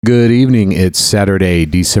Good evening. It's Saturday,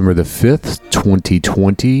 December the 5th,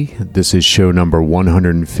 2020. This is show number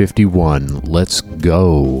 151. Let's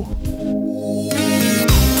go.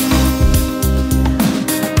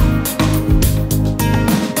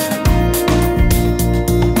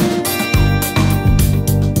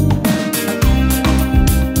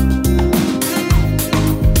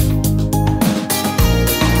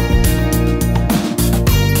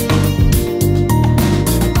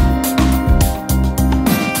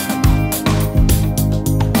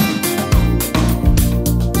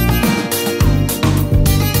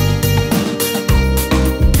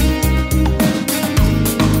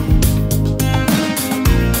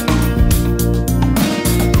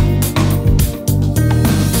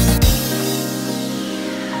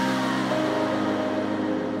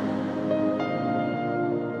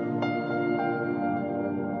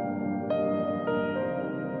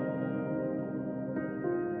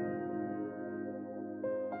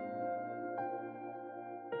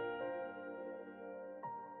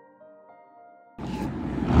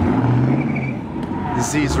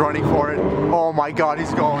 Z's running for it. Oh my god,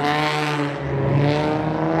 he's going.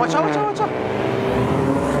 Watch out, watch out, watch out.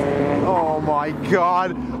 Oh my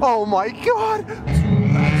god. Oh my god.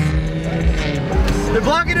 They're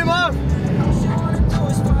blocking him off.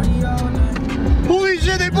 Holy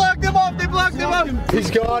shit, they blocked him off. They blocked him off.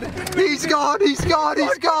 He's gone. He's gone. He's gone.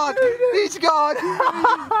 He's gone. He's gone.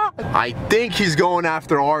 I think he's going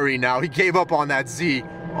after Ari now. He gave up on that Z.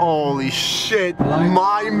 Holy shit,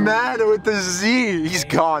 my man with the Z. He's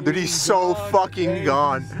gone, dude. He's so fucking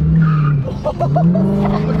gone.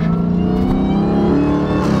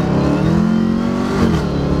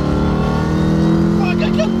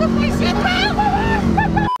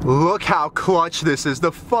 Look how clutch this is.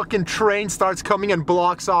 The fucking train starts coming and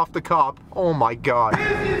blocks off the cop. Oh my god.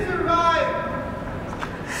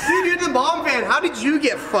 Dude, you're the bomb van. How did you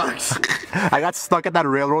get fucked? I got stuck at that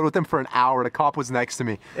railroad with him for an hour. The cop was next to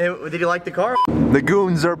me. Did you like the car? The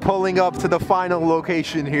goons are pulling up to the final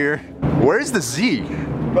location here. Where's the Z?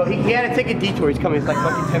 Bro, he had to take a detour. He's coming. It's like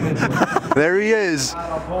fucking 10 minutes. There he is. Give him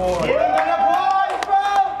an applause,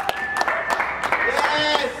 bro!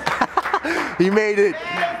 Yes! He made it.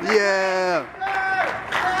 Yeah.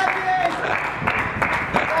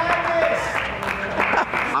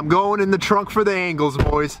 I'm going in the trunk for the angles,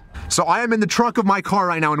 boys. So I am in the trunk of my car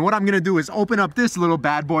right now, and what I'm gonna do is open up this little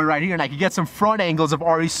bad boy right here, and I can get some front angles of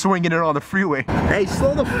Ari swinging it on the freeway. Hey,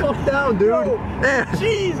 slow the fuck down, dude.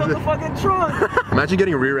 Jeez, on the fucking trunk. Imagine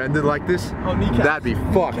getting rear-ended like this. Oh, kneecaps. That'd be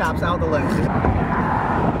fucked. Kneecaps out the legs.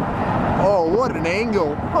 Oh, what an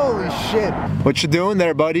angle. Holy shit. What you doing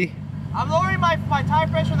there, buddy? I'm lowering my tire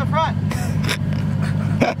pressure in the front.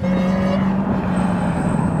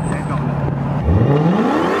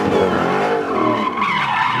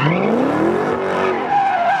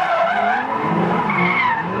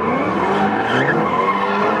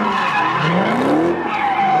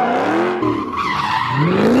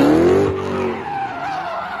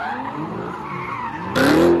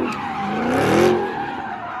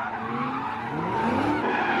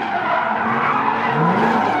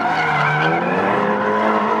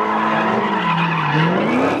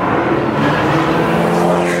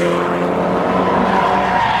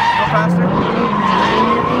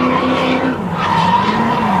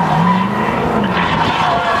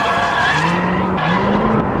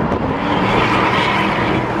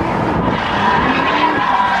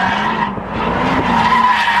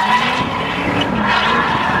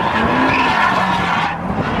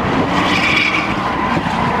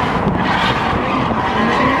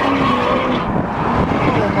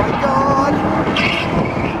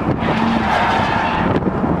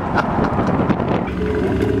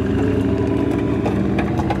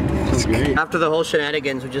 After the whole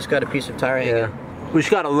shenanigans, we just got a piece of tire hanging. We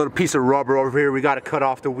just got a little piece of rubber over here. We got to cut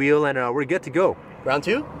off the wheel, and we're good to go. Round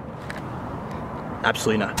two?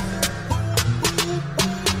 Absolutely not.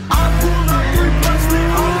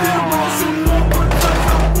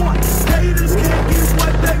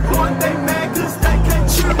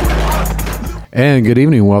 And good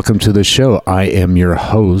evening. Welcome to the show. I am your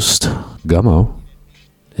host, Gummo.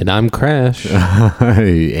 And I'm Crash.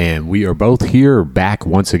 And we are both here back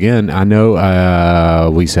once again. I know I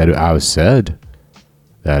said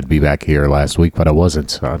that I'd be back here last week, but I wasn't.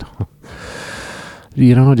 So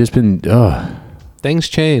just been Things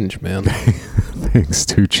change, man. things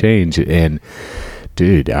do change. And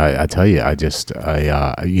dude, I tell you,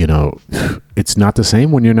 it's not the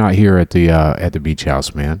same when you're not here at the beach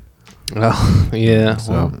house, man. Oh, yeah.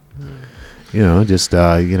 So you know, just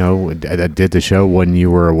I did the show when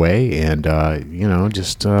you were away, and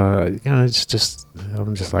it's just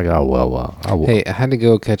I'm just like, oh well, I will. Hey, I had to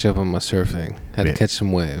go catch up on my surfing. Had Man. to catch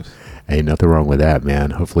some waves. Hey, nothing wrong with that,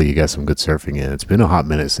 man. Hopefully you got some good surfing in. It's been a hot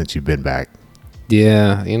minute since you've been back.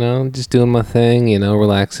 Yeah, just doing my thing,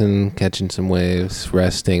 relaxing, catching some waves,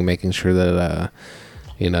 resting, making sure that,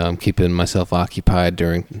 I'm keeping myself occupied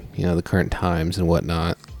during, the current times and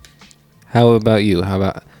whatnot. How about you?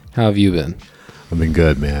 How have you been? I've been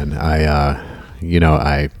good, man. I've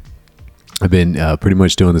been pretty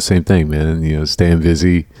much doing the same thing, man. Staying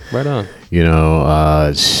busy. Right on.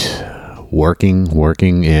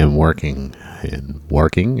 Working and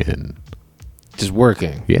Just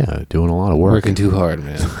working. yeah, doing a lot of work. Working too hard,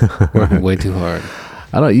 man. Working way too hard.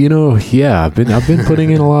 I don't, I've been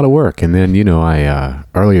putting in a lot of work, and then I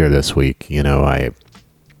earlier this week, I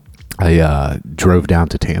drove down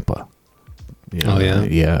to Tampa. Oh, yeah?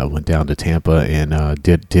 Yeah, I went down to Tampa and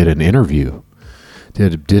did an interview.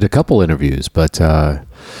 Did a couple interviews, but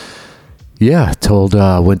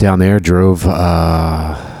went down there, drove.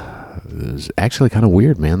 It was actually kind of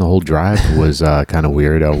weird, man. The whole drive was kind of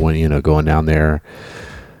weird. I went, going down there.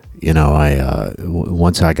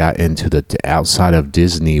 Once I got into the outside of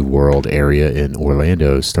Disney World area in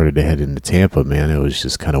Orlando, started to head into Tampa, man, it was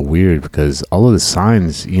just kind of weird because all of the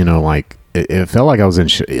signs, like it felt like I was in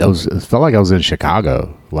it felt like I was in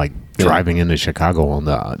Chicago, like driving into Chicago on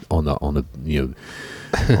the on the on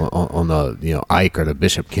the Ike or the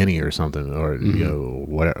Bishop Kenny or something, or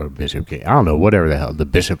whatever, or Bishop Kenny, I don't know, whatever the hell, the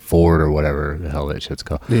Bishop Ford or whatever the hell that shit's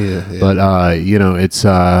called. Yeah. But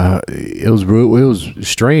it was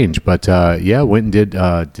strange, but went and did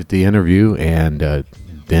the interview, and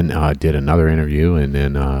then did another interview, and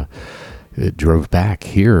then drove back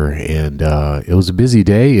here, and it was a busy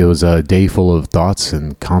day. It was a day full of thoughts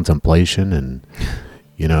and contemplation, and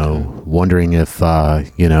wondering if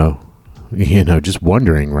just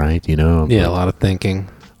wondering, right? Yeah, a lot of thinking.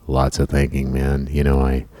 Lots of thinking, man.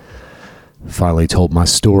 I finally told my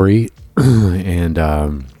story, and I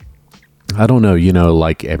don't know,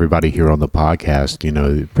 like everybody here on the podcast,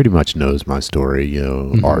 pretty much knows my story,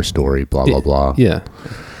 our story, blah, blah, blah. Yeah.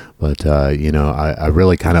 But, I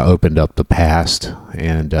really kind of opened up the past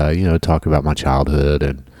and, talk about my childhood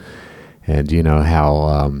and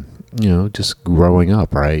how, just growing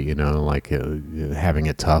up, right? Having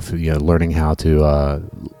it tough, learning how to,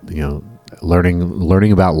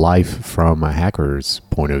 learning about life from a hacker's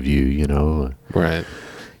point of view, Right.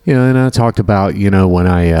 And I talked about, when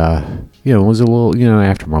I, was a little,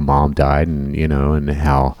 after my mom died, and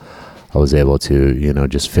how I was able to,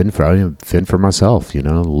 just fend for myself, I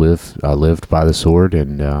lived by the sword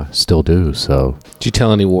and still do. So, Did you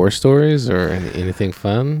tell any war stories or anything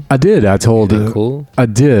fun? I did. I told. Anything cool? I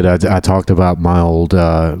did. I talked about my old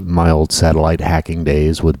satellite hacking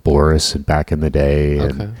days with Boris back in the day,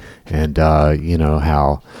 and how,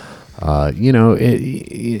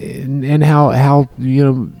 and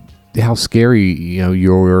how scary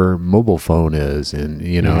your mobile phone is, and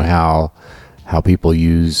how people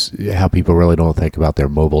really don't think about their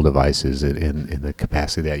mobile devices in the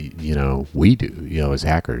capacity that we do as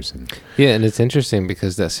hackers. And Yeah, and it's interesting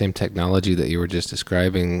because that same technology that you were just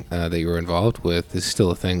describing that you were involved with is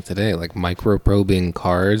still a thing today. Like micro-probing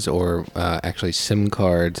cards, or actually SIM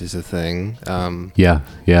cards is a thing.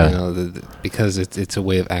 Because it's a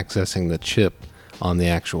way of accessing the chip on the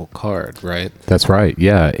actual card, right? That's right.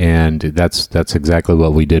 Yeah, and that's exactly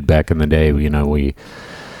what we did back in the day. We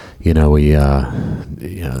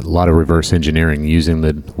a lot of reverse engineering using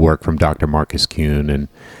the work from Dr. Marcus Kuhn, and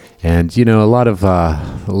a lot of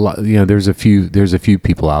there's a few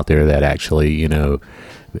people out there that actually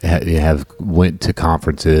have went to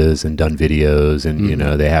conferences and done videos, and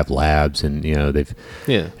they have labs, and they've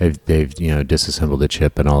disassembled the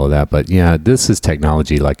chip and all of that. But this is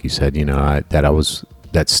technology, like you said,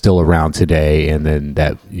 that's still around today, and then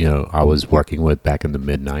that I was working with back in the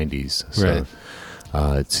mid 90s. So. Right.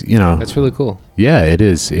 It's That's really cool. Yeah, it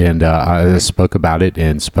is, and I spoke about it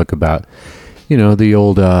and spoke about the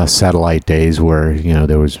old satellite days where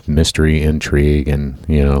there was mystery, intrigue, and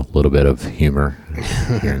a little bit of humor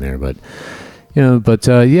here and there, but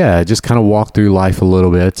just kind of walk through life a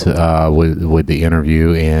little bit with the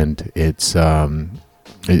interview, and it's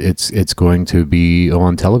going to be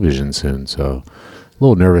on television soon, so a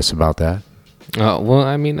little nervous about that. Well,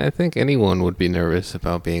 I mean, I think anyone would be nervous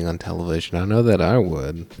about being on television. I know that I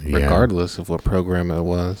would, regardless of what program it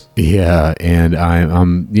was. Yeah, and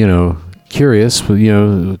I'm curious,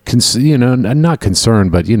 not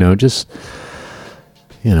concerned, but just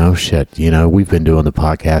shit. We've been doing the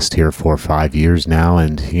podcast here for 5 years now,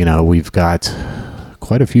 and we've got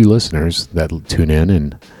quite a few listeners that tune in,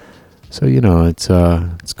 and so it's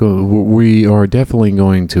go. We are definitely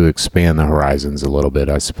going to expand the horizons a little bit,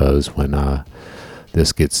 I suppose, when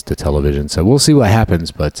this gets to television. So we'll see what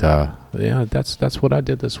happens. But yeah, that's what I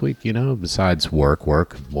did this week. Besides work,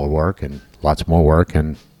 more work, and lots more work,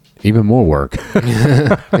 and even more work.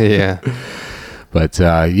 Yeah. But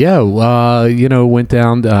went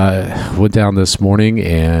down this morning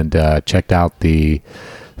and checked out the.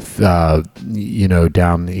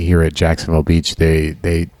 Down here at Jacksonville Beach, they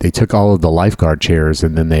took all of the lifeguard chairs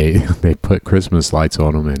and then they put Christmas lights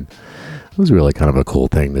on them, and it was really kind of a cool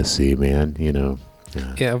thing to see, man.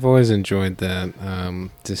 Yeah, I've always enjoyed that.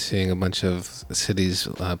 Just seeing a bunch of cities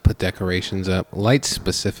put decorations up, lights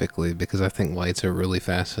specifically, because I think lights are really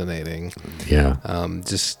fascinating. Yeah.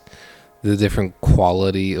 Just the different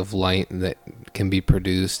quality of light that can be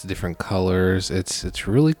produced, different colors. It's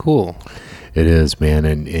really cool. It is, man,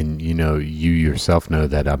 and you yourself know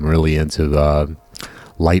that I'm really into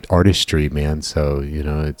light artistry, man. So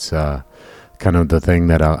it's kind of the thing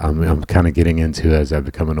that I'm kind of getting into as I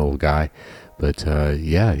become an old guy. But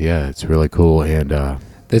yeah, it's really cool, and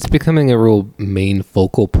it's becoming a real main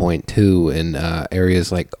focal point too in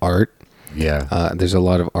areas like art. Yeah, there's a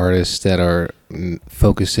lot of artists that are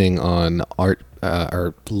focusing on art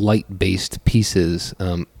or light-based pieces.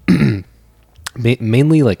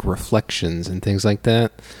 Mainly like reflections and things like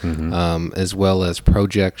that, as well as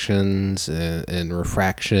projections and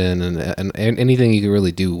refraction and anything you can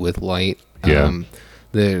really do with light. Yeah.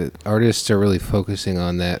 The artists are really focusing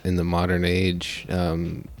on that in the modern age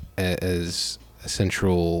as a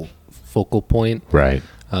central focal point, right?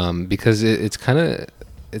 Because it's kind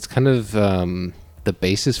of the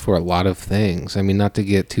basis for a lot of things. I mean, not to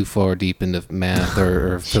get too far deep into math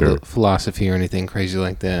or Sure. philosophy or anything crazy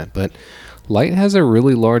like that, but light has a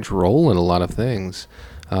really large role in a lot of things,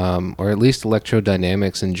 or at least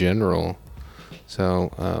electrodynamics in general.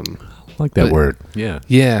 So, I like that word. Yeah.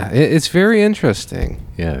 Yeah, it's very interesting.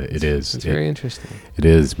 Yeah, it is. It's very interesting. It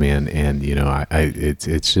is, man, and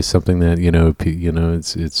it's just something that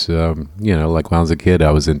it's like when I was a kid,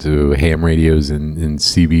 I was into ham radios and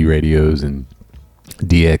CB radios and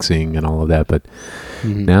DXing and all of that, but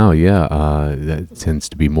now, that tends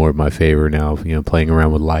to be more of my favor now. Playing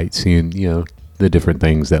around with light, seeing the different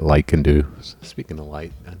things that light can do. Speaking of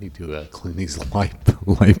light, I need to clean these light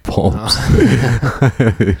bulbs.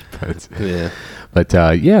 But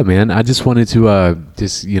yeah, man, I just wanted to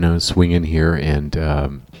just swing in here and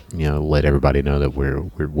let everybody know that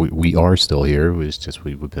we are still here. It's just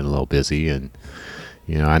we've been a little busy, and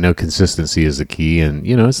I know consistency is the key, and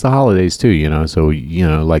it's the holidays too. So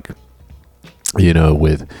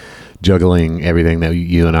with juggling everything that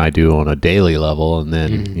you and I do on a daily level, and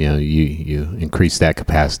then you increase that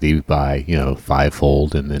capacity by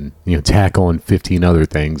fivefold, and then tack on 15 other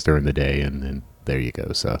things during the day, and then there you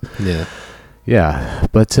go. So yeah,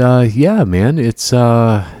 but yeah, man, it's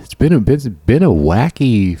been a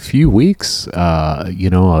wacky few weeks,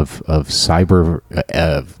 of cyber,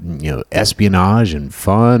 espionage and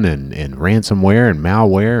fun and ransomware and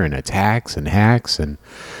malware and attacks and hacks and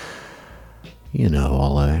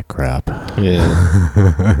all of that crap.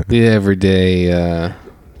 Yeah, the everyday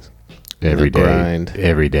grind.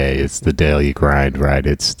 Every day, it's the daily grind, right?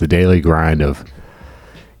 It's the daily grind of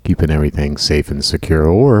keeping everything safe and secure,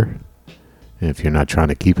 or if you're not trying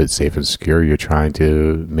to keep it safe and secure, you're trying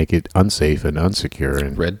to make it unsafe and unsecure.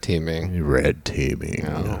 And red teaming.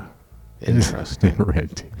 Oh, interesting.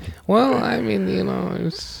 Red teaming. Well, I mean,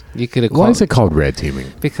 you could have. Why is it called red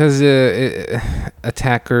teaming? Because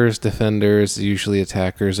attackers, defenders, usually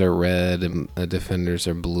attackers are red and defenders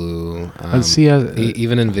are blue.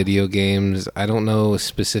 Even in video games, I don't know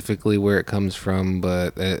specifically where it comes from,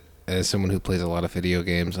 but as someone who plays a lot of video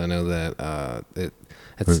games, I know that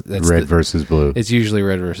that's red versus blue. It's usually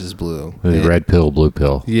red versus blue. Red pill, blue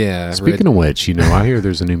pill. Yeah. Speaking of which, I hear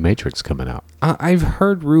there's a new Matrix coming out. I've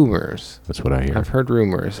heard rumors. That's what I hear. I've heard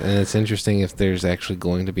rumors, and it's interesting if there's actually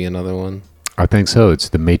going to be another one. I think so. It's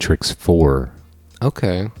the Matrix 4.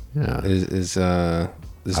 Okay. Yeah. Is the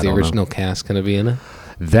original cast going to be in it?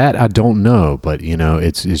 That I don't know, but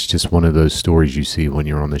it's just one of those stories you see when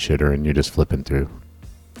you're on the shitter and you're just flipping through.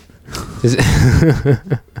 Is it?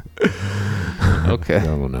 Okay. I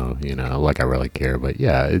don't know, like I really care, but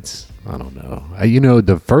yeah, I don't know.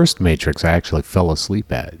 The first Matrix I actually fell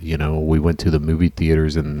asleep at. We went to the movie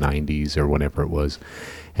theaters in the 90s or whenever it was,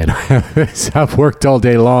 and I've worked all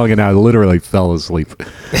day long and I literally fell asleep.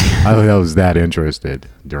 I was that interested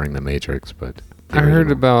during the Matrix, but I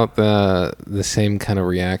heard about the same kind of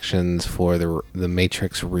reactions for the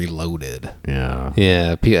Matrix Reloaded. Yeah.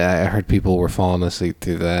 Yeah, I heard people were falling asleep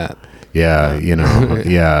through that. Yeah, and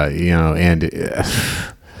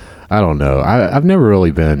I don't know. I've never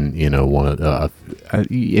really been, one of the,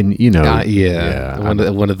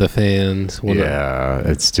 one of the fans.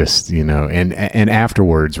 It's just, and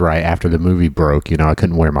afterwards, right after the movie broke, I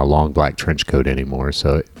couldn't wear my long black trench coat anymore.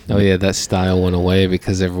 So that style went away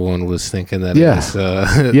because everyone was thinking that it was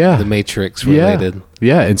the Matrix related.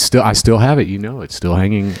 Yeah, and I still have it. It's still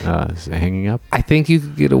hanging up. I think you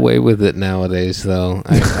could get away with it nowadays, though.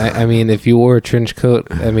 I mean, if you wore a trench coat,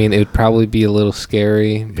 it would probably be a little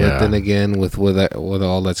scary. But then again, with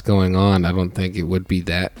all that's going on, I don't think it would be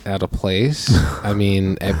that out of place. I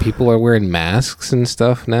mean, people are wearing masks and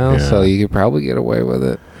stuff now, so you could probably get away with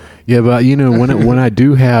it. Yeah, but when I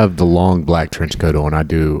do have the long black trench coat on, I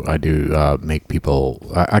do make people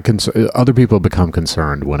other people become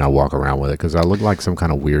concerned when I walk around with it because I look like some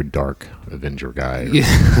kind of weird dark Avenger guy.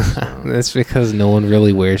 Yeah, that's because no one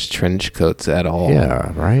really wears trench coats at all.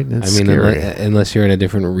 Yeah, right. It's scary. Unless you're in a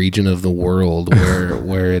different region of the world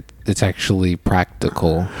where it's actually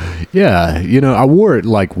practical. Yeah, I wore it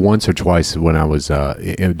like once or twice when I was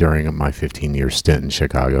during my 15-year stint in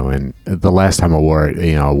Chicago, and the last time I wore it,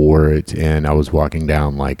 I wore it and I was walking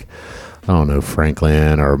down like, I don't know,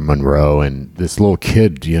 Franklin or Monroe, and this little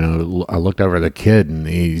kid, I looked over at the kid and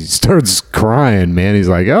he starts crying, man. He's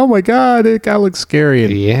like, oh my God, that guy looks scary.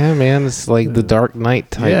 And, yeah, man, it's like the Dark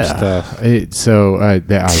Knight type stuff. I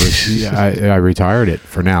retired it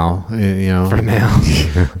for now, For now.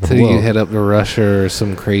 So you head up to Russia or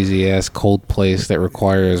some crazy ass cold place that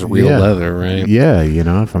requires real leather, right? Yeah,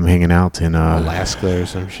 if I'm hanging out in Alaska or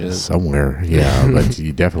some shit. Somewhere, yeah, but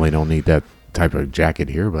you definitely don't need that type of jacket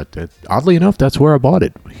here, but oddly enough, that's where I bought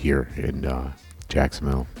it here in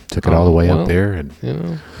Jacksonville. Took it all the way up there,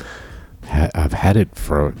 and I've had it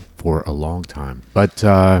for a long time. But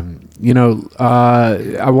I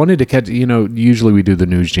wanted to catch. Usually we do the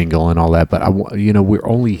news jingle and all that, but we're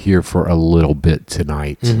only here for a little bit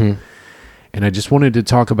tonight. Mm-hmm. And I just wanted to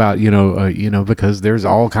talk about because there's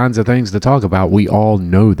all kinds of things to talk about. We all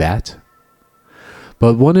know that,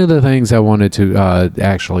 but one of the things I wanted to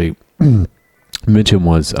actually mention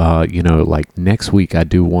was, like next week, I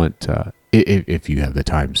do want, if you have the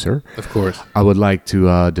time, sir. Of course. I would like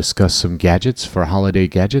to discuss some gadgets for holiday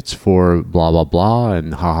gadgets for blah, blah, blah,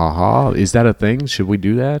 and ha, ha, ha. Is that a thing? Should we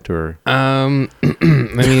do that? Or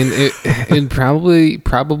it'd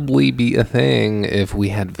probably be a thing if we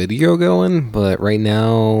had video going, but right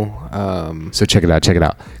now... So check it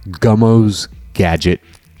out. Gummo's Gadget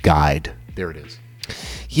Guide. There it is.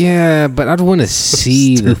 Yeah, but I'd want to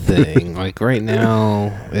see the thing. Like right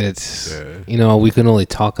now, it's, we can only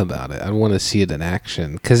talk about it. I want to see it in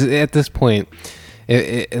action. Because at this point,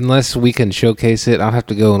 unless we can showcase it, I'll have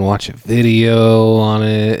to go and watch a video on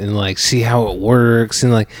it and like see how it works.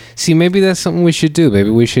 And like, see, maybe that's something we should do. Maybe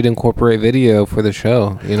we should incorporate video for the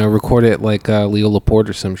show. Record it like Leo Laporte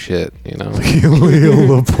or some shit, Leo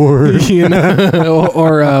Laporte.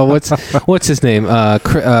 or what's his name?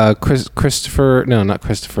 Christopher. No, not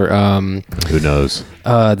Christopher. Who knows?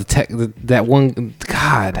 That one.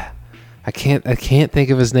 God, I can't think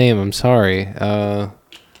of his name. I'm sorry.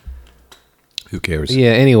 Who cares?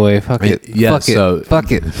 Yeah, anyway, fuck it. Yeah, fuck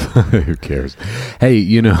it. Who cares? Hey,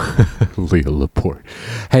 Leo Laporte.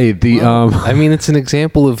 Hey, it's an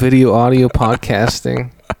example of video audio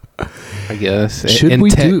podcasting, I guess. Should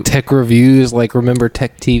we do tech reviews, like remember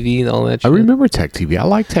Tech TV and all that shit? I remember Tech TV. I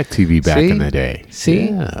like Tech TV back in the day. See?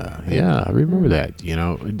 Yeah, I remember that.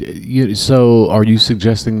 So are you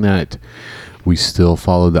suggesting that we still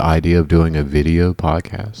follow the idea of doing a video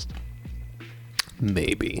podcast?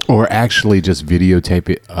 Maybe. Or actually just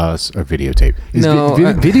videotape us, or videotape.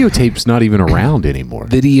 Videotape's not even around anymore.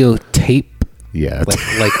 Videotape? Yeah.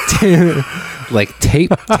 Like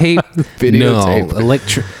tape?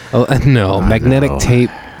 Videotape. No, magnetic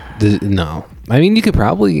tape. No. You could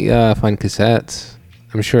probably find cassettes.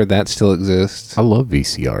 I'm sure that still exists. I love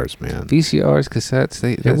VCRs, man. VCRs, cassettes,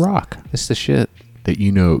 they rock. It's the shit. That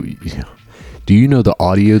do you know the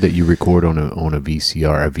audio that you record on a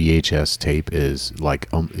VCR, a VHS tape is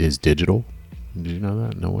digital? Did you know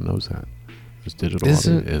that? No one knows that. It's digital. Is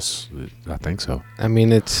it? I think so.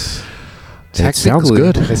 It sounds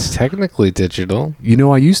good. It's technically digital.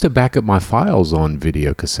 I used to back up my files on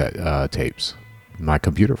video cassette tapes, my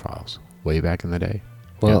computer files, way back in the day.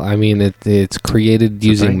 Well, it's created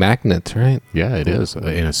using magnets, right? Yeah, it is.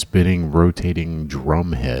 In a spinning, rotating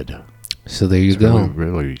drum head. So there you go.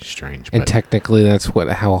 Really strange. And technically, that's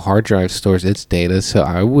how a hard drive stores its data. So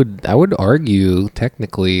I would argue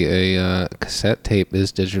technically a cassette tape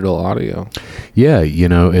is digital audio. Yeah,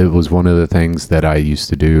 it was one of the things that I used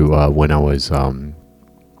to do when I was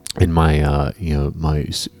in my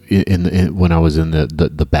when I was in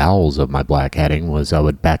the bowels of my black hatting was I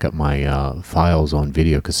would back up my files on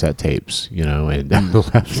video cassette tapes, and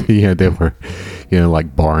they were,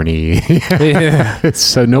 like Barney. Yeah.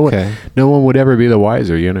 So no one would ever be the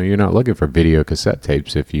wiser. You're not looking for video cassette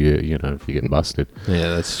tapes if you get busted.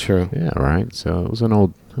 Yeah, that's true. Yeah, right. So it was an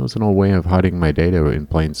old way of hiding my data in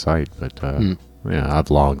plain sight, but. Yeah, I've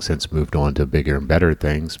long since moved on to bigger and better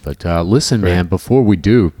things. But listen, man, before we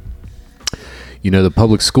do, the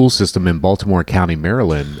public school system in Baltimore County,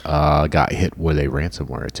 Maryland, got hit with a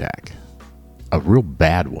ransomware attack, a real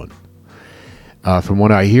bad one. From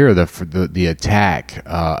what I hear, the attack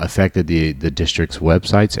affected the district's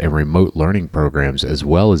websites and remote learning programs, as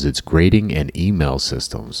well as its grading and email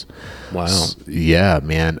systems. Wow. Yeah,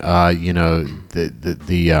 man.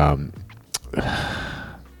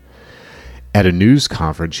 At a news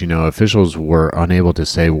conference, officials were unable to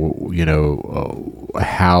say,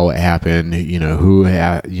 how it happened, who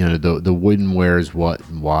had, the when, where's, what,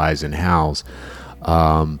 whys, and hows.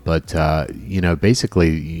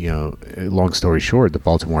 Basically, long story short, the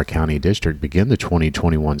Baltimore County District began the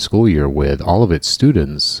 2021 school year with all of its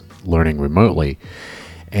students learning remotely.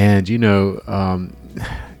 And,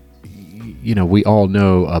 we all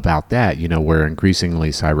know about that, where increasingly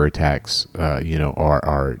cyber attacks,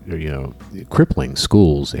 are crippling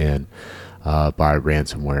schools and by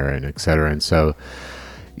ransomware and et cetera. And so,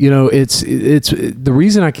 it's the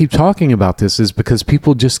reason I keep talking about this is because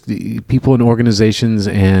people in organizations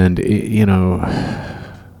and,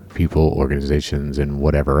 organizations and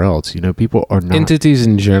whatever else, people are not entities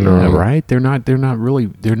in general, right? They're not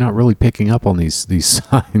really picking up on these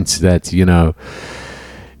signs that,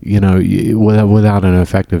 without an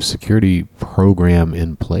effective security program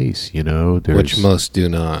in place, which most do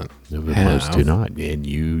not. Most do not, and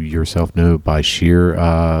you yourself know by sheer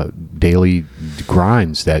daily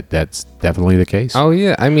grinds that's definitely the case. Oh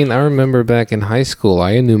yeah, I mean, I remember back in high school,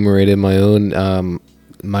 I enumerated my own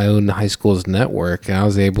high school's network, and I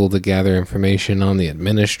was able to gather information on the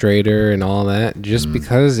administrator and all that just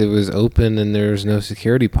because it was open and there's no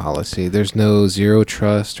security policy. There's no zero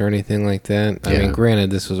trust or anything like that. I mean, granted,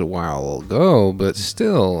 this was a while ago, but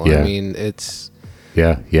still, I mean, it's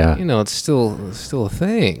it's still a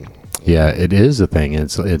thing. Yeah, it is a thing.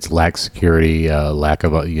 It's lack security, lack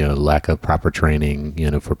of proper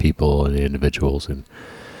training, for people and individuals, and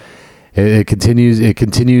it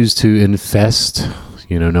continues to infest.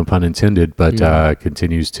 No pun intended, but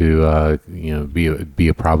continues to be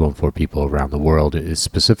a problem for people around the world,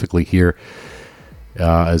 specifically here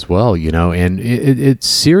as well. And it's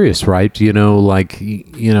serious, right? I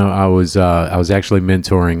was actually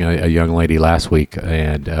mentoring a young lady last week,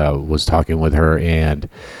 and was talking with her, and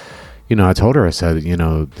I told her, I said,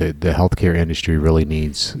 the healthcare industry really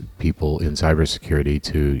needs people in cybersecurity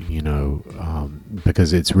to,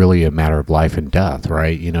 because it's really a matter of life and death,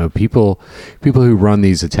 right? People who run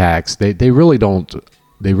these attacks, they really don't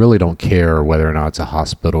care whether or not it's a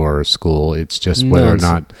hospital or a school. It's just whether or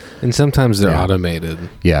not. And sometimes they're automated.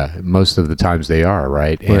 Yeah, most of the times they are,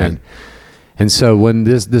 right? And so when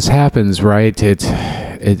this happens, right,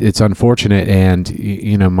 it's unfortunate. And,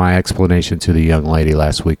 my explanation to the young lady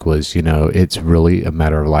last week was, it's really a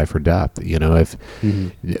matter of life or death. If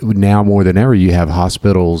now more than ever, you have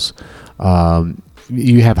hospitals,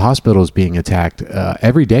 being attacked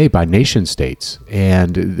every day by nation states.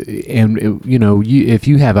 And if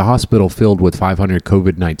you have a hospital filled with 500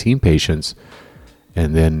 COVID-19 patients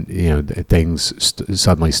and then, things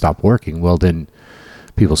suddenly stop working, well, then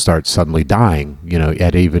people start suddenly dying,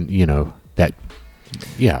 at even, that.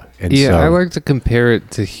 Yeah. And so, I like to compare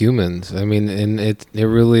it to humans. I mean, and it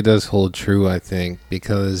really does hold true, I think,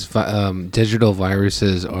 because digital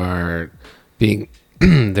viruses are being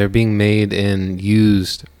they're being made and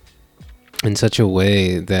used in such a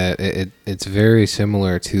way that it's very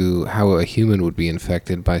similar to how a human would be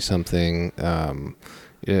infected by something,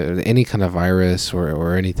 any kind of virus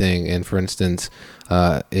or anything. And for instance,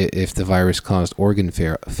 if the virus caused organ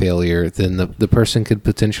failure, then the person could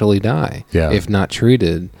potentially die if not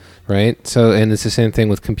treated, right? So, and it's the same thing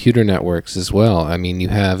with computer networks as well. I mean, you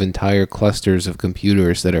have entire clusters of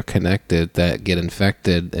computers that are connected that get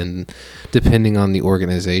infected, and depending on the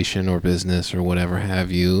organization or business or whatever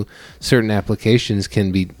have you, certain applications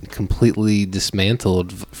can be completely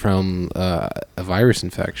dismantled from a virus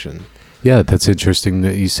infection. Yeah, that's interesting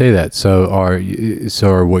that you say that. So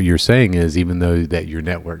what you're saying is, even though that your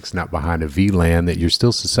network's not behind a VLAN, that you're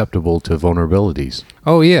still susceptible to vulnerabilities.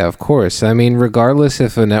 Oh yeah, of course. I mean, regardless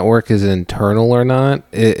if a network is internal or not,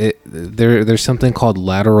 there's something called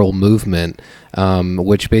lateral movement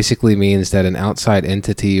which basically means that an outside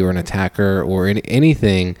entity or an attacker or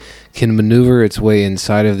anything can maneuver its way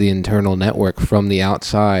inside of the internal network from the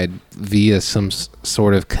outside via some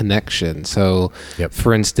sort of connection. So,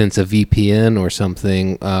 for instance, a VPN or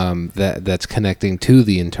something that's connecting to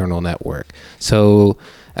the internal network. So,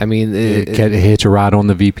 I mean, it hits a ride on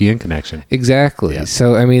the VPN connection. Exactly. Yeah.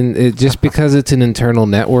 So, I mean, just because it's an internal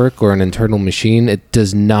network or an internal machine, it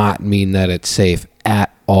does not mean that it's safe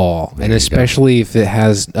at all. And especially if it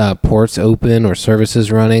has ports open or services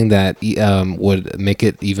running that would make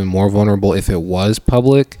it even more vulnerable if it was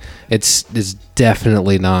public. It's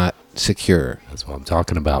definitely not secure. That's what I'm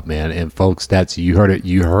talking about, man. And folks, you heard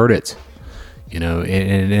it. You know,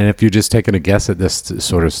 and if you're just taking a guess at this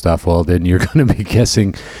sort of stuff, well, then you're going to be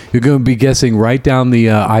guessing. You're going to be guessing right down the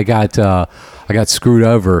I got screwed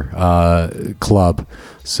over club.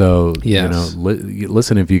 So yes.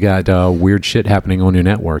 Listen, if you got weird shit happening on your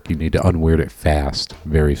network, you need to unweird it fast,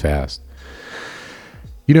 very fast.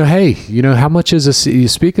 Hey, how much is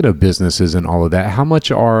speaking of businesses and all of that? How much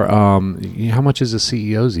is a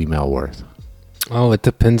CEO's email worth? Oh, it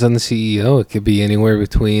depends on the CEO. It could be anywhere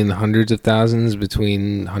between hundreds of thousands,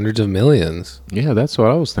 between hundreds of millions. Yeah, that's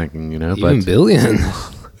what I was thinking, Even billions.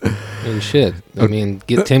 And shit. I mean,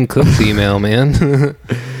 get Tim Cook's email, man.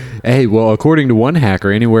 Hey, well, according to one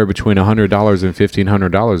hacker, anywhere between $100 and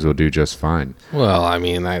 $1,500 will do just fine. Well, I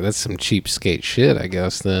mean, that's some cheapskate shit, I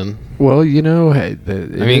guess, then. Well, hey,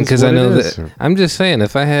 because I know that. I'm just saying,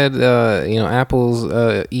 if I had, Apple's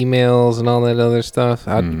emails and all that other stuff,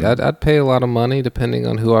 I'd pay a lot of money depending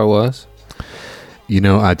on who I was.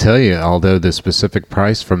 I tell you, although the specific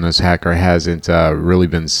price from this hacker hasn't really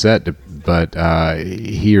been set, but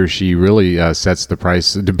he or she really sets the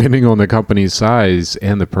price depending on the company's size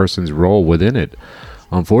and the person's role within it.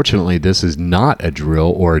 Unfortunately, this is not a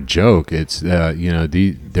drill or a joke. It's there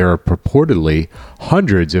are purportedly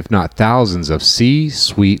hundreds, if not thousands, of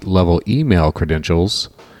C-suite level email credentials.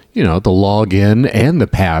 The login and the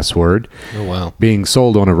password. Oh, wow. Being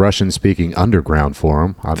sold on a Russian-speaking underground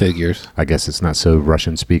forum. Figures. I guess it's not so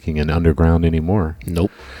Russian-speaking and underground anymore.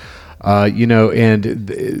 Nope. It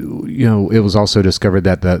was also discovered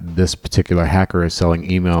that this particular hacker is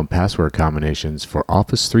selling email and password combinations for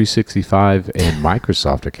Office 365 and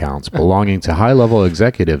Microsoft accounts belonging to high-level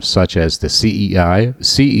executives such as the CEO,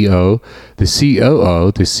 the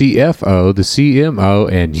COO, the CFO, the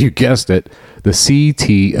CMO, and you guessed it, the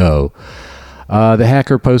CTO. The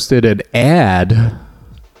hacker posted an ad.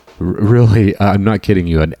 Really, I'm not kidding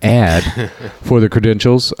you, an ad for the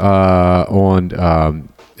credentials on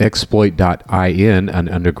exploit.in, an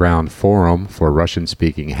underground forum for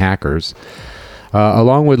Russian-speaking hackers,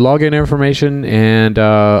 along with login information and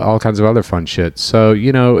all kinds of other fun shit. So,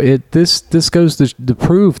 this goes to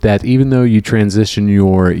prove that even though you transition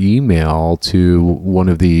your email to one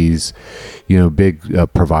of these, big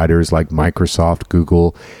providers like Microsoft,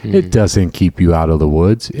 Google, it doesn't keep you out of the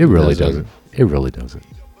woods. It really doesn't. It really doesn't.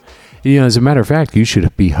 As a matter of fact, you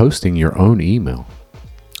should be hosting your own email.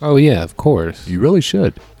 Oh, yeah, of course. You really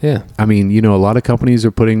should. Yeah. I mean, a lot of companies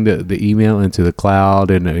are putting the email into the cloud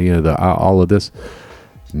and, all of this.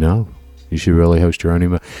 No, you should really host your own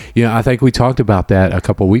email. I think we talked about that a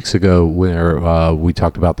couple of weeks ago where we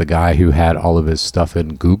talked about the guy who had all of his stuff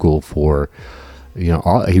in Google for,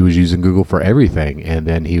 he was using Google for everything, and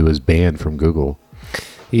then he was banned from Google.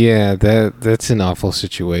 Yeah, that's an awful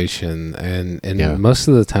situation. And most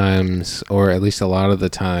of the times, or at least a lot of the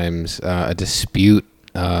times, a dispute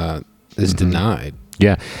is denied.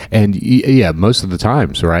 Yeah, and most of the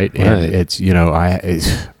times, right? And it's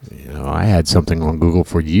I had something on Google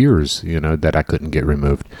for years, that I couldn't get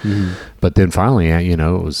removed. But then finally, it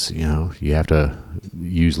was you have to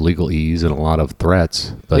use legalese and a lot of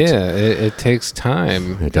threats. But it takes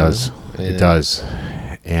time. It does. It does.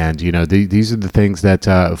 And these are the things that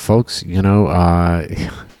folks,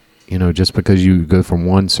 just because you go from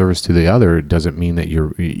one service to the other doesn't mean that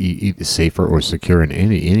you're safer or secure in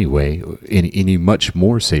any way, any much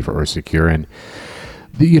more safer or secure. And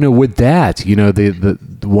with that, the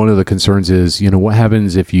one of the concerns is, what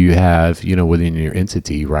happens if you have, within your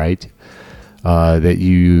entity, right, that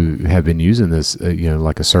you have been using this,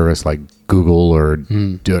 like a service like Google or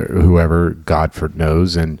whoever, God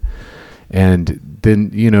knows, and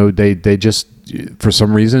then they just, for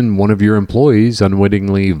some reason, one of your employees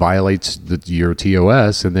unwittingly violates your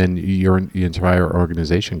TOS, and then your entire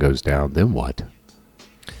organization goes down. Then what?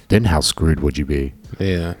 Then how screwed would you be?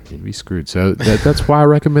 Yeah, you'd be screwed. So that's why I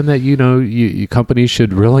recommend that you companies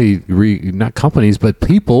should really not companies, but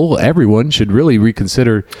people, everyone should really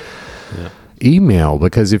reconsider email,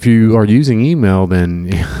 because if you are using email,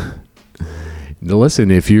 then Listen,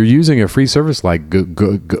 if you're using a free service like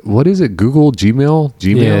what is it? Google Gmail?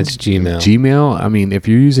 Yeah, it's Gmail. Gmail. I mean, if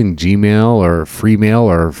you're using Gmail or Freemail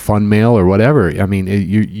or FunMail or whatever, I mean,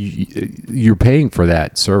 you're paying for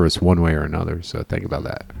that service one way or another. So think about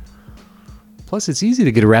that. Plus, it's easy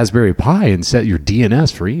to get a Raspberry Pi and set your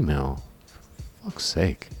DNS for email. For fuck's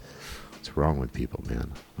sake. What's wrong with people,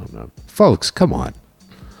 man? I don't know. Folks, come on.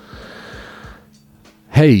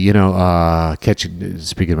 Hey,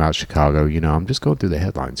 speaking about Chicago, I'm just going through the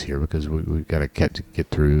headlines here because we've got to get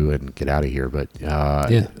through and get out of here. But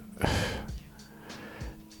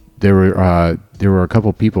there were a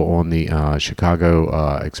couple people on the Chicago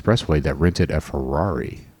expressway that rented a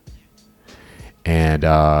Ferrari, and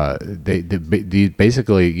they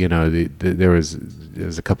basically, there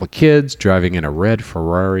was a couple of kids driving in a red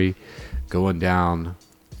Ferrari, going down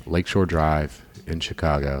Lakeshore Drive in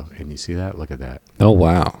Chicago, and you see that? Look at that. Oh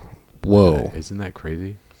wow. Whoa. Isn't that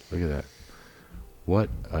crazy? Look at that. What?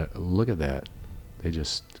 Look at that.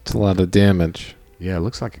 It's a lot of damage. Yeah, it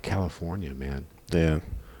looks like a California, man. Yeah.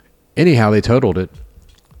 Anyhow, they totaled it.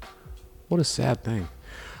 What a sad thing.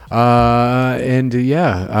 It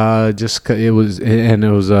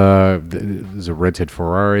was a rented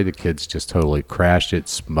Ferrari. The kids just totally crashed it,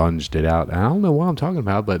 sponged it out. I don't know what I'm talking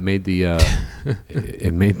about, but it made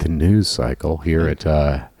it made the news cycle here at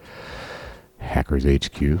Hackers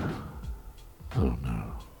HQ. I don't know.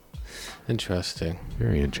 Interesting.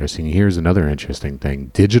 Very interesting. Here's another interesting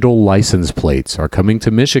thing. Digital license plates are coming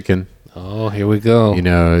to Michigan. Oh, here we go.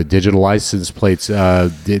 Digital license plates,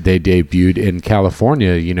 they debuted in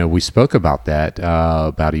California. We spoke about that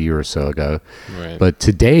about a year or so ago. Right. But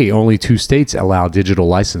today, only 2 states allow digital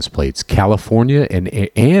license plates, California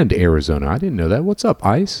and Arizona. I didn't know that. What's up,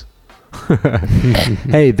 ICE?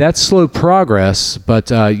 Hey, that's slow progress,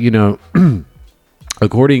 but,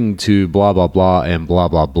 according to blah, blah, blah, and blah,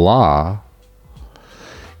 blah, blah,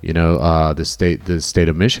 the state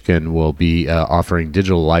of Michigan will be offering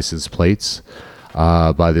digital license plates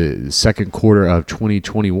by the second quarter of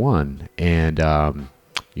 2021, and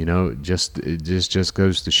just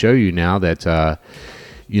goes to show you now that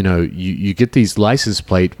you get these license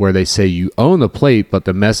plate where they say you own the plate, but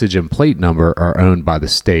the message and plate number are owned by the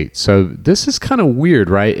state. So this is kind of weird,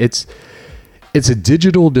 right? It's a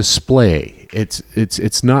digital display.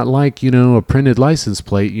 It's not like, a printed license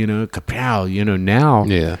plate, kapow, now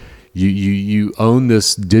yeah. You own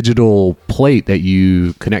this digital plate that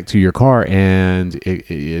you connect to your car, and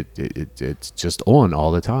it's just on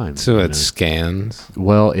all the time. So it scans?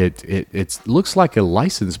 Well, it looks like a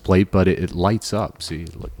license plate, but it lights up. See,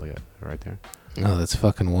 look at it right there. Oh, that's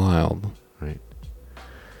fucking wild. Right.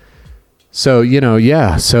 So,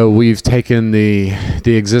 so we've taken the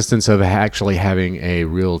existence of actually having a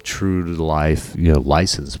real true to life,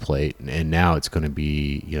 license plate, and now it's going to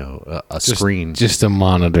be, a screen. Just a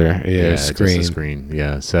monitor. Yeah, screen. Just a screen.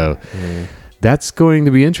 Yeah. So that's going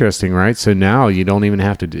to be interesting, right? So now you don't even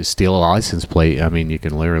have to steal a license plate. I mean, you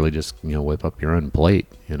can literally just, whip up your own plate,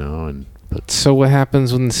 and So what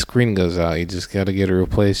happens when the screen goes out? You just got to get it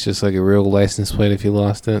replaced just like a real license plate if you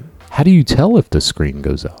lost it? How do you tell if the screen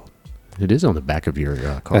goes out? It is on the back of your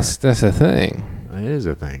car. That's a thing. It is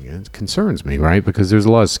a thing. It concerns me, right? Because there's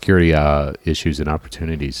a lot of security issues and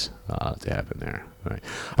opportunities to happen there. All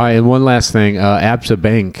right, and one last thing. ABSA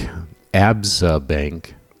Bank. That's a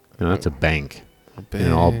bank.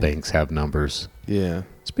 And all banks have numbers. Yeah.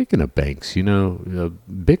 Speaking of banks,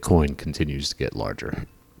 Bitcoin continues to get larger.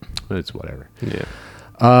 It's whatever. Yeah.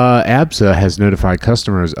 ABSA has notified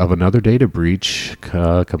customers of another data breach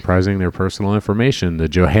comprising their personal information. The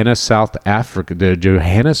Johannesburg,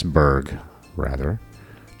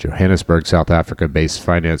 South Africa-based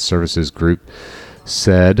finance services group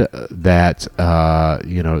said that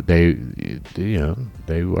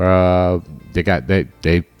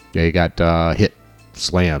they got hit,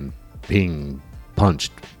 slammed, pinged,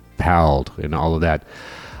 punched, palled, and all of that.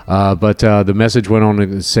 But the message went on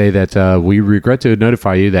to say that we regret to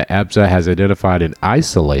notify you that ABSA has identified an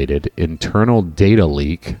isolated internal data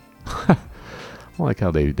leak. I like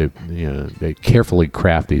how they carefully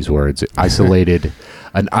craft these words.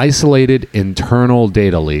 An isolated internal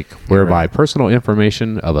data leak whereby personal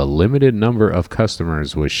information of a limited number of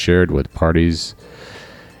customers was shared with parties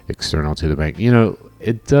external to the bank.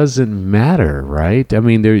 It doesn't matter, right? I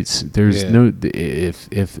mean, there's no if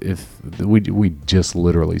we just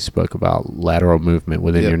literally spoke about lateral movement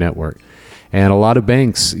within your network, and a lot of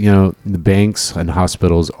banks, the banks and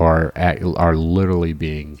hospitals are literally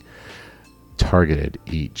being targeted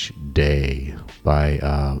each day by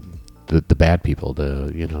the bad people,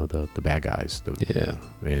 the bad guys.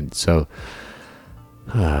 And so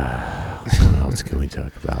What else can we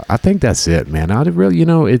talk about? I think that's it, man. I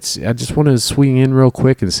just want to swing in real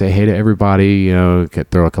quick and say hey to everybody.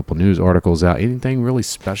 Throw a couple news articles out. Anything really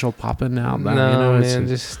special popping out? No, man.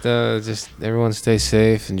 Just everyone stay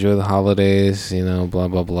safe. Enjoy the holidays. Blah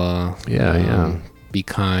blah blah. Yeah. Be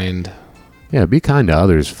kind. Yeah, be kind to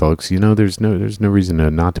others, folks. There's no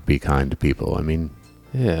reason not to be kind to people. I mean,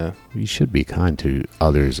 yeah, you should be kind to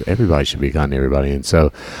others. Everybody should be kind to everybody, and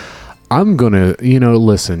so. I'm gonna,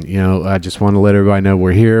 listen. I just want to let everybody know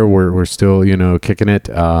we're here. We're still, kicking it.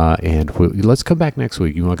 And let's come back next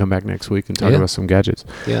week. You want to come back next week and talk about some gadgets?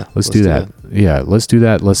 Yeah, let's do that. Yeah, let's do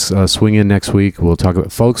that. Let's swing in next week. We'll talk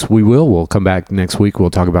about, folks. We'll come back next week.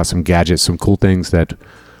 We'll talk about some gadgets, some cool things that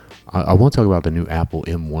I want to talk about. The new Apple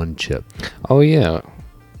M1 chip. Oh yeah.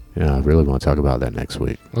 Yeah, I really want to talk about that next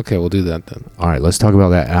week. Okay, we'll do that then. All right, let's talk about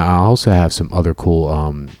that. I also have some other cool.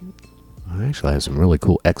 I actually have some really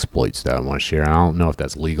cool exploits that I want to share. I don't know if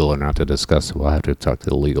that's legal or not to discuss, so I'll have to talk to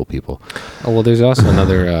the legal people. Oh, well, there's also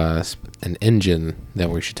another an engine that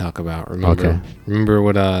we should talk about. Remember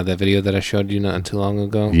what that video that I showed you not too long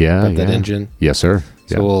ago? Yeah, about that engine? Yes, sir.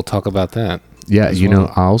 So we'll talk about that. Yeah,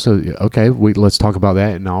 I also, let's talk about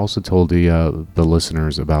that. And I also told the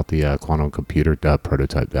listeners about the quantum computer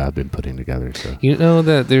prototype that I've been putting together. So you know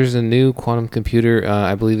that there's a new quantum computer,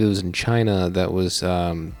 I believe it was in China, that was...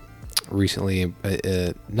 recently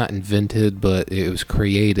not invented, but it was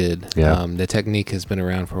created. The technique has been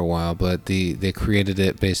around for a while, but they created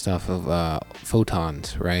it based off of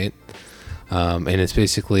photons, right? And it's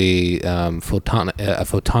basically a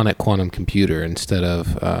photonic quantum computer instead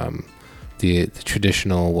of the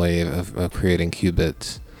traditional way of creating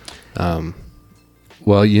qubits.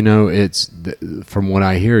 Well, it's from what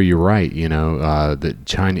I hear, you're right. The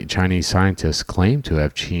Chinese scientists claim to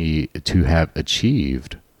have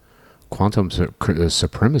achieved quantum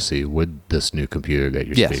supremacy with this new computer that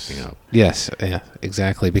you're speaking of. Yes, yeah,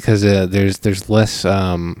 exactly. Because there's less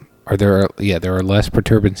there are less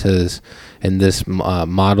perturbances in this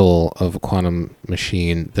model of a quantum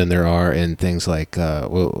machine than there are in things like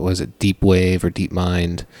what was it, DeepWave or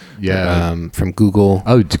DeepMind? Yeah, from Google.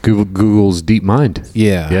 Oh, Google's DeepMind.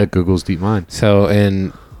 Yeah, Google's DeepMind. So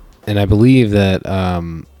and I believe that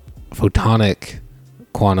photonic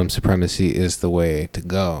quantum supremacy is the way to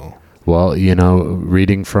go. Well,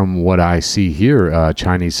 reading from what I see here,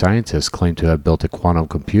 Chinese scientists claim to have built a quantum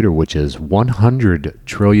computer which is 100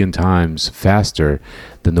 trillion times faster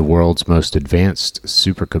than the world's most advanced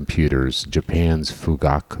supercomputers, Japan's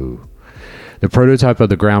Fugaku. The prototype of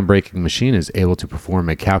the groundbreaking machine is able to perform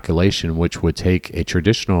a calculation which would take a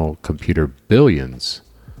traditional computer billions.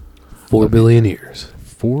 4 billion years.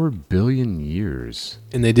 4 billion years.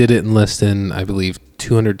 And they did it in less than, I believe,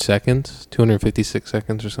 256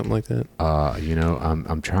 seconds or something like that.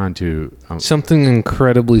 I'm trying to something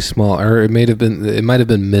incredibly small, or it might have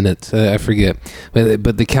been minutes. I forget,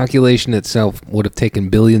 but the calculation itself would have taken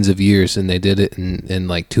billions of years, and they did it in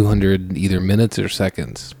like 200 either minutes or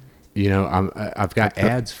seconds. I've got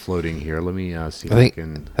ads floating here. Let me see. I think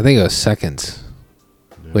it was seconds,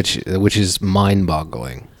 which is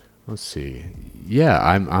mind-boggling. Let's see. Yeah,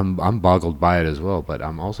 I'm boggled by it as well, but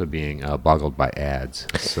I'm also being boggled by ads.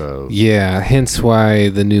 So yeah, hence why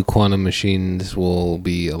the new quantum machines will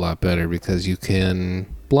be a lot better because you can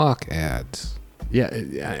block ads. Yeah,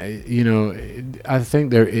 I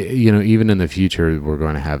think there, even in the future, we're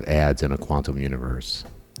going to have ads in a quantum universe.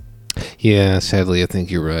 Yeah, sadly, I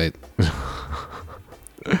think you're right.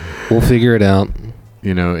 We'll figure it out.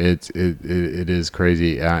 It is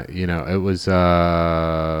crazy. It was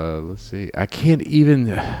let's see. I can't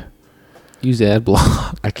even use ad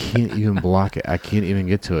block. I can't even block it. I can't even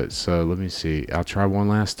get to it. So let me see. I'll try one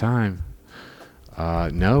last time.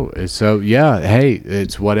 No. So yeah. Hey,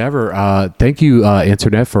 it's whatever. Thank you,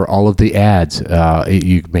 internet, for all of the ads.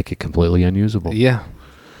 You make it completely unusable. Yeah.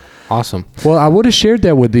 Awesome. Well, I would have shared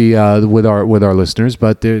that with with our listeners,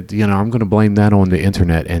 but I'm going to blame that on the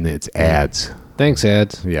internet and its ads. Thanks,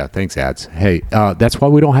 ads. Yeah, thanks, ads. Hey, that's why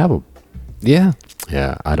we don't have them. Yeah.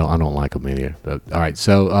 Yeah, I don't like them either. But all right,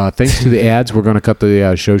 so thanks to the ads, we're going to cut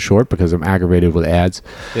the show short because I'm aggravated with ads.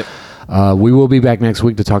 Yep. We will be back next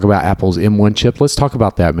week to talk about Apple's M1 chip. Let's talk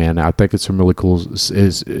about that, man. I think it's some really cool.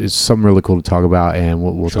 Is something really cool to talk about, and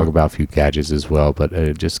we'll talk about a few gadgets as well.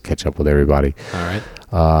 But just catch up with everybody. All right.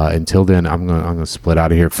 Until then, I'm gonna split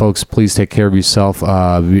out of here, folks. Please take care of yourself.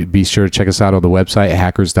 Be sure to check us out on the website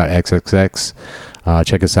hackers.xxx.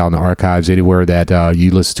 Check us out in the archives anywhere that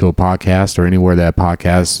you listen to a podcast or anywhere that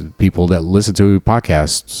people that listen to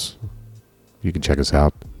podcasts. You can check us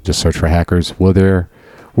out. Just search for Hackers. We're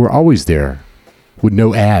always there with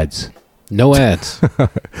no ads. No ads. All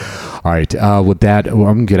right. With that, well,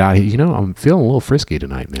 I'm gonna get out of here. You know, I'm feeling a little frisky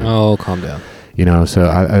tonight, man. Oh, calm down. You know, so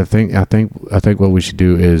I think what we should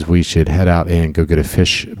do is we should head out and go get a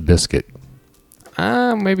fish biscuit.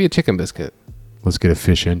 Maybe a chicken biscuit. Let's get a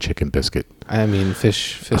fish and chicken biscuit. I mean,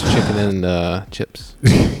 fish, chicken, and chips.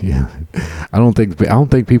 Yeah, I don't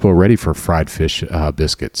think people are ready for fried fish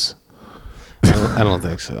biscuits. I don't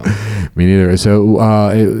think so. Me neither. So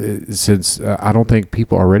since I don't think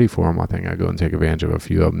people are ready for them, I think I go and take advantage of a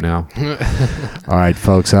few of them now. All right,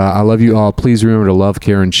 folks. I love you all. Please remember to love,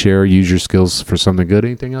 care, and share. Use your skills for something good.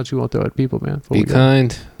 Anything else you want to throw at people, man? Be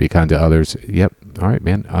kind. Be kind to others. Yep. All right,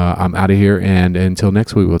 man. I'm out of here, and until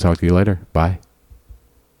next week, we'll talk to you later. Bye.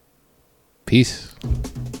 Peace.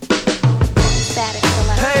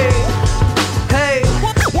 Hey, hey,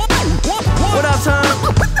 what up, Tom?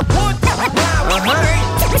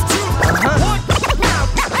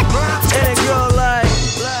 And it go like,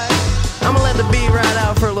 I'ma let the beat ride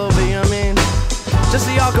out for a little bit, you know what I mean? Just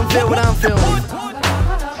so y'all can feel what I'm feeling.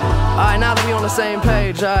 Alright, now that we on the same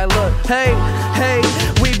page, alright, look. Hey,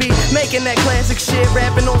 we be making that classic shit,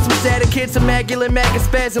 rapping on some static kids, immaculate, macking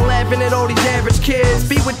spaz and laughing at all these average kids.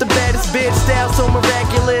 Be with the baddest bitch, style so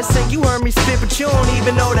miraculous. And you heard me spit, but you don't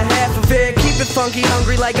even know the half of it. Keep it funky,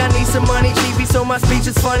 hungry like I need some money. Cheapy, so my speech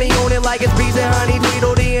is funny. Own it like it's bees and honey.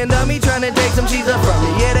 Tweedledee and dummy, trying to take some cheese up from me.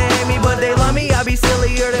 Yeah, they hate me, but they love me. I be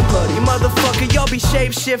sillier than putty. Motherfucker, y'all be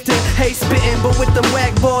shape shifting, hate spitting, but with them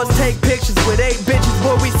whack balls, take pictures with 8 bitches.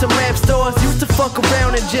 Boy, we some rap stars. Used to fuck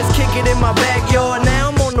around and just kick it in my backyard. Now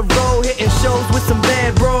I'm on the road hitting shows with some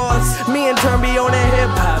bad bras. Me and Turn be on that hip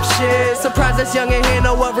hop shit. Surprised this young in here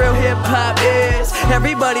know what real hip hop is.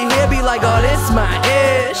 Everybody here be like, oh, this my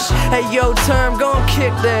ish. Hey, yo, Turn, gon'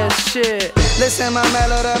 kick that shit. Listen, my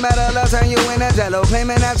mellow, the metal, I'll turn you in a jello.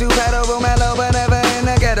 Claiming that you pedal, mellow, but never in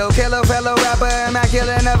the ghetto. Killer fellow rapper,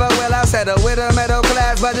 immaculate, never will I settle. With a middle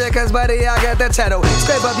class budget, cause buddy, I get the cheddar.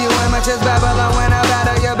 Scrape up you amateurs, Babylon when I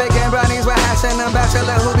battle. Your bacon brownies, we're hashing them.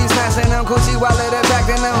 Bachelor who be smashing them. Coochie wallet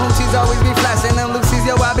attracting them. Hoochies always be flashing them. Lucy's,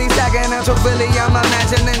 yo, I be stacking them. Truthfully, I'm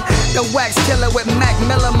imagining the wax killer with Mac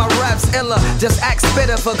Miller. My raps iller. Just act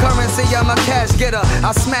spitter for currency, I'm a cash getter.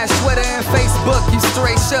 I smash Twitter and Facebook, you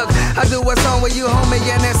straight shook. I do what's on with you, homie,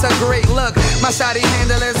 and it's a great look. My shawty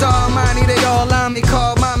handle is all money, they all on me.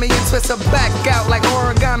 Call mommy and twist her back out like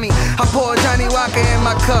origami. I pour Johnny Walker in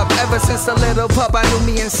my cup. Ever since a little pup, I knew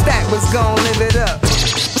me and Stack was gon' live it up.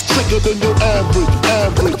 Sicker than your average.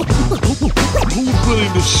 Who's really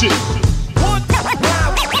the shit?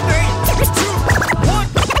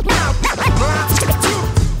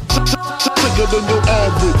 Sicker than your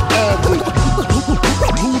average.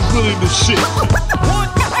 Who's really the shit?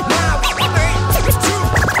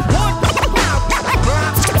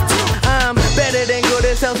 I'm better than good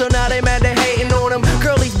as hell, so now they mad, they hating on them.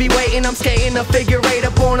 Girlies be waiting, I'm skating a figure 8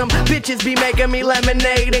 up on them. Bitches be making me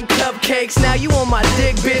lemonade and cupcakes. Now you on my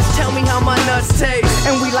dick, bitch, tell me how my nuts taste.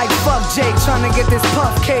 And we like fuck Jake, tryna get this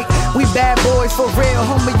puff cake. We bad boys for real,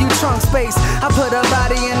 homie, you trunk space. I put a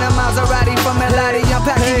body in a Maserati from Elati. I'm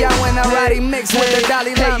Pacquiao and a Roddy mixed with the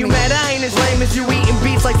Dalai Lama. Hey, you mad I ain't as lame as you, eating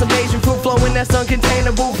beats like some Asian fruit, flowing that's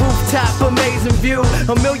uncontainable. Rooftop, amazing view.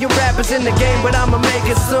 A million rappers in the game, but I'ma make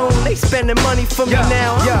it soon. They spending money for me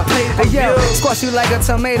now, I'm pay per view. Squash you like a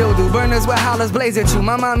tomato do. Burners with hollers blaze at you.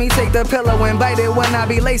 My mommy take the pillow and bite it when I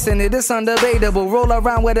be lacing it. It's undebatable. Roll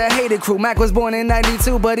around with a hated crew. Mac was born in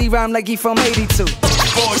 92, but he rhymed like he from 82.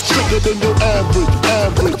 Sicker than your average.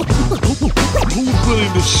 Who's really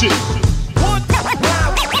the shit?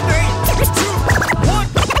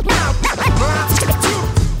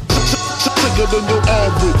 Sicker than your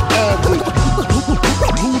average.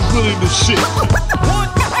 Who's really the shit?